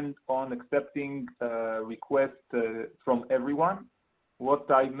recommend on accepting requests from everyone.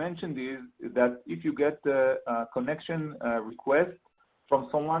 What I mentioned is that if you get a connection request from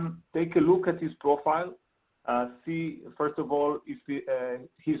someone, take a look at his profile. See, first of all, if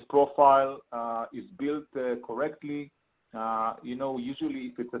his profile is built correctly. You know, usually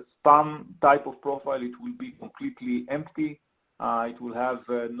if it's a spam type of profile, it will be completely empty. It will have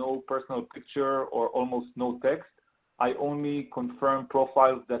no personal picture or almost no text. I only confirm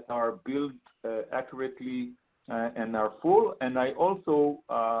profiles that are built accurately and are full. And I also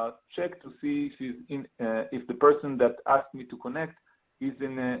check to see if the person that asked me to connect is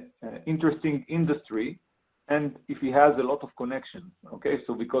in an interesting industry, and if he has a lot of connections. Okay,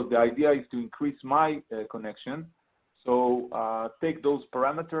 so because the idea is to increase my connection, so take those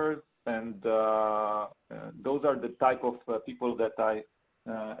parameters, and those are the type of people that I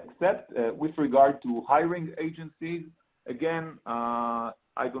accept. With regard to hiring agencies, again,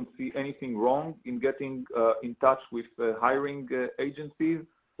 I don't see anything wrong in getting in touch with hiring agencies,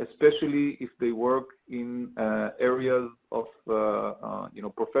 especially if they work in areas of, you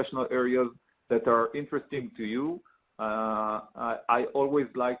know, professional areas that are interesting to you. I always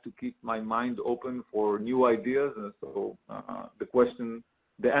like to keep my mind open for new ideas, so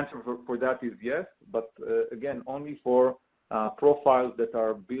the answer for that is yes, but again, only for profiles that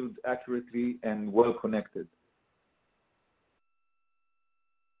are built accurately and well connected.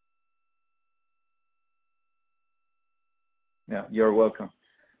 Yeah, you're welcome,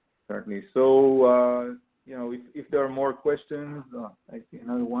 certainly. So, you know, if there are more questions, I see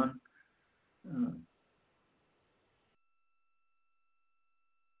another one.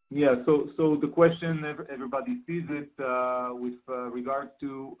 Yeah, so the question, everybody sees it with regard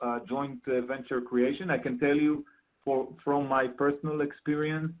to joint venture creation. I can tell you from my personal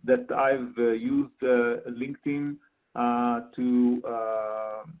experience that I've used LinkedIn to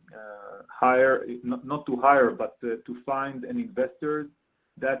hire, not to hire, but to find an investor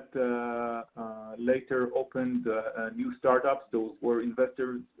that later opened new startups. Those were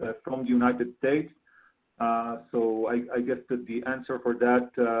investors from the United States. So I guess that the answer for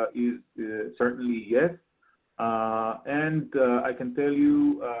that is certainly yes. And I can tell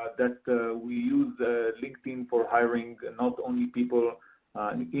you that we use LinkedIn for hiring not only people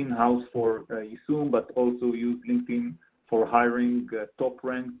in-house for Yisum, but also use LinkedIn for hiring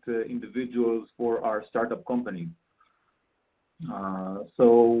top-ranked individuals for our startup company. All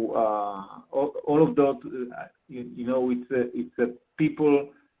of those, you know, it's a people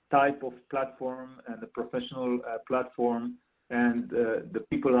type of platform and a professional platform, and the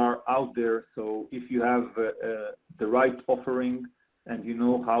people are out there. So if you have the right offering and you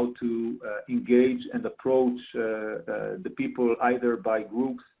know how to engage and approach the people either by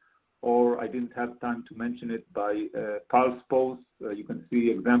groups or, I didn't have time to mention it, by pulse posts. You can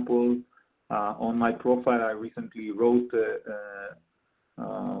see examples on my profile. I recently wrote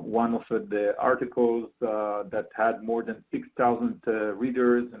one of the articles that had more than 6,000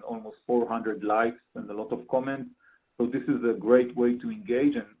 readers and almost 400 likes and a lot of comments. So this is a great way to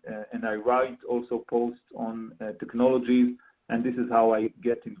engage, and I write also posts on technologies, and this is how I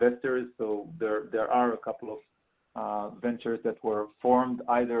get investors. So there are a couple of ventures that were formed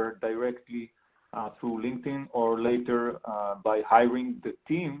either directly through LinkedIn or later by hiring the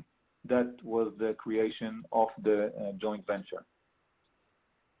team that was the creation of the joint venture.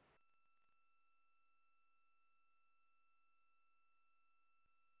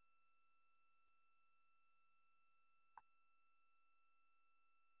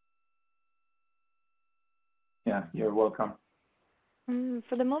 Yeah, you're welcome.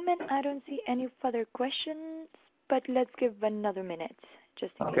 For the moment, I don't see any further questions, but let's give another minute,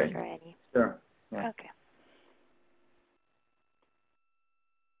 just in case there are any. Sure. Yeah. Okay.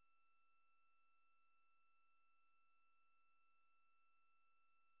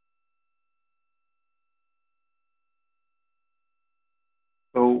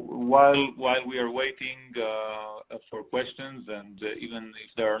 So while we are waiting for questions, and even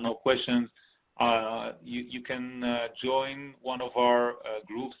if there are no questions, you can join one of our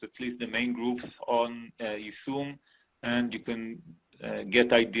groups, at least the main groups on Yisum, and you can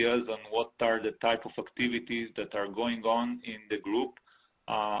get ideas on what are the type of activities that are going on in the group.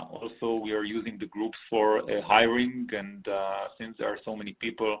 Also, we are using the groups for hiring, and since there are so many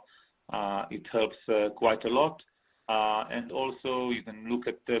people, it helps quite a lot. And also, you can look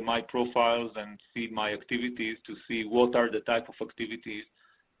at my profiles and see my activities to see what are the type of activities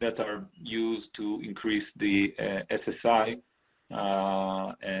that are used to increase the SSI,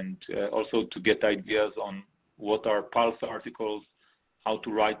 and also to get ideas on what are pulse articles, how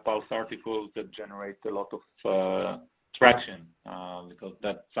to write pulse articles that generate a lot of traction, because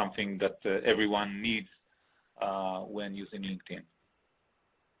that's something that everyone needs when using LinkedIn.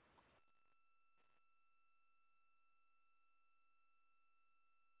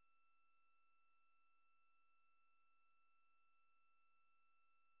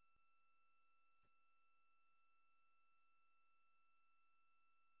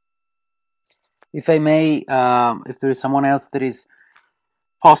 If I may, if there is someone else that is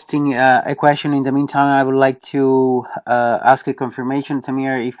posting a question in the meantime, I would like to ask a confirmation,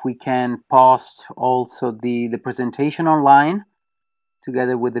 Tamir, if we can post also the presentation online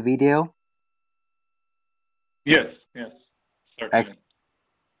together with the video. Yes, certainly.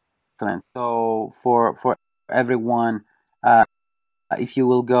 Excellent. So for everyone, if you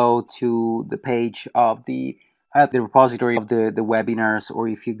will go to the page of the repository of the webinars, or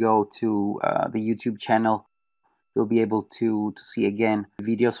if you go to the YouTube channel, you'll be able to see again the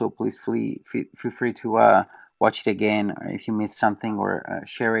video. So please feel free to watch it again if you missed something, or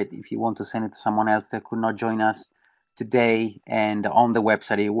share it if you want to send it to someone else that could not join us today. And on the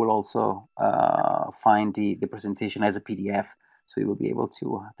website, you will also find the presentation as a PDF, so you will be able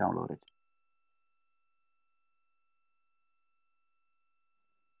to download it.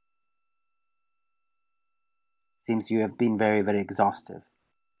 Seems you have been very, very exhaustive.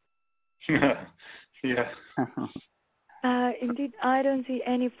 Yeah. Indeed, I don't see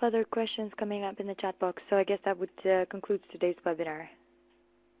any further questions coming up in the chat box, so I guess that would conclude today's webinar.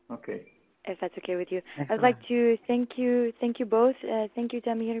 Okay. if that's okay with you. Excellent. I'd like to thank you both. Thank you,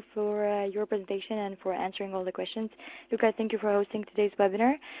 Tamir, for your presentation and for answering all the questions. Luca, thank you for hosting today's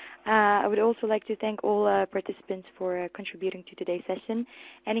webinar. I would also like to thank all participants for contributing to today's session.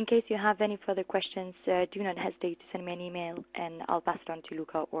 And in case you have any further questions, do not hesitate to send me an email, and I'll pass it on to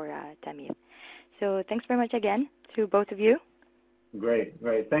Luca or Tamir. So thanks very much again to both of you. Great.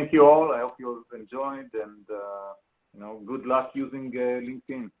 Thank you all. I hope you enjoyed, and good luck using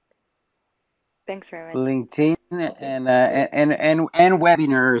LinkedIn. Thanks very much. LinkedIn and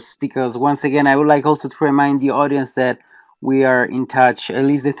webinars, because once again, I would like also to remind the audience that we are in touch, at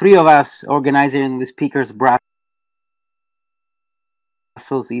least the three of us, organizing the speakers,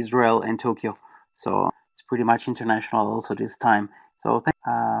 Brussels, Israel, and Tokyo. So it's pretty much international also this time. So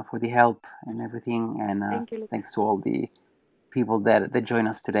thanks for the help and everything, and Thank you, thanks to all the people that join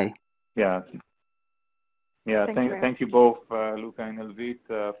us today. Yeah. Thank you both, Luca and Elvit,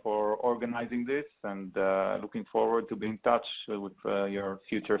 for organizing this, and looking forward to be in touch with your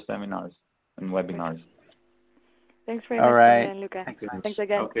future seminars and webinars. Thanks very All much, right. Tamir and Luca. Thanks much. Thanks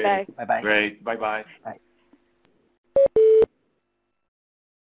again. Okay. Bye. Bye-bye. Great. Bye-bye. Bye.